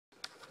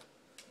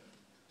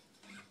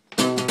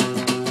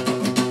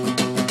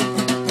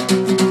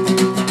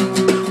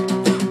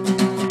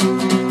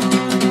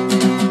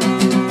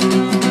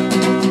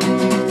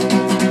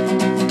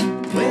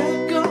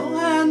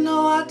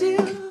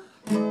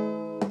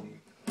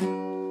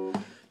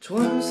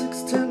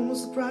2610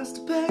 was the price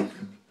to pay.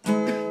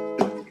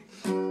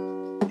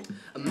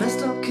 A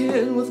messed up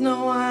kid with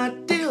no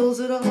ideals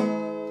at all.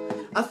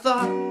 I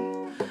thought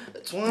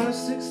at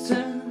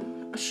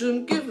 2610 I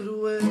shouldn't give it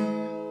away.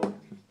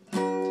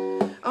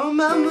 I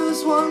remember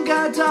this one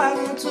guy died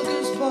and I took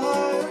his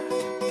part.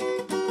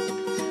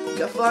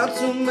 Got far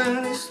too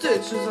many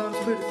stitches on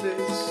his pretty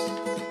face.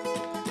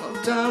 Long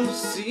time to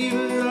see,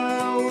 but I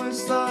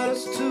always thought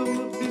us two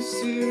would be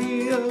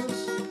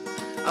serious.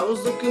 I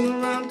was looking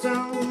around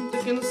town,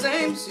 thinking the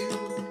same as you.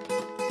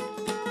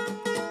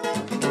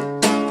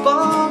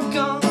 Far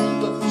gone,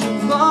 but your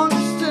long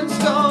distance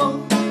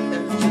goal,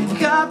 and your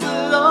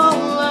capital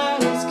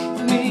letters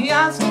keep me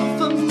asking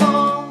for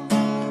more.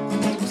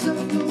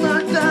 Something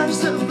like that,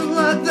 something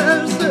like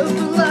that,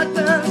 something like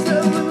that,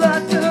 something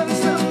like that,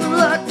 something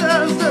like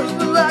that,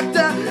 something like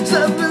that,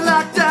 something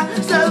like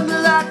that,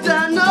 something like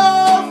that.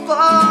 No,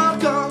 far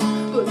gone,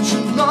 but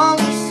your long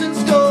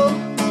distance goal,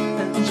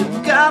 and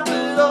your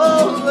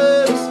capital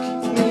letters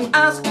keep me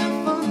asking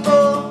for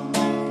more.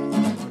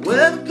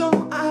 Where to go,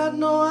 I had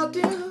no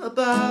idea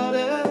about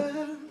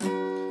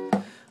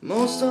it.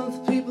 Most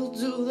of the people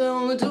do, they're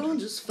only doing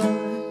just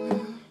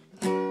fine.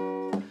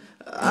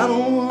 I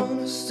don't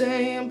wanna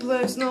stay in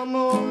place no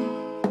more.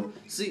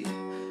 See,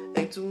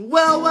 ain't doing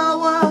well,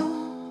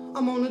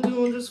 I'm only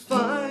doing just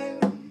fine.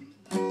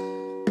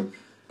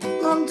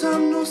 Long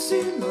time no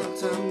see, long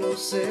time no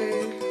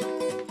say.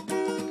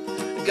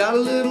 Got a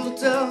little to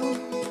tell,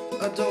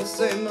 I don't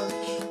say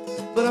much,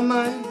 but I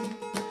might.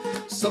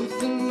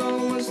 Something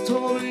always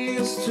told me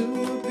us two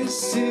would be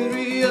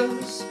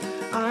serious.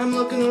 I'm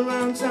looking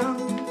around town,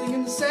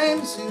 thinking the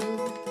same as you.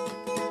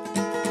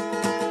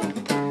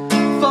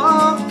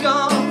 Far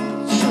gone.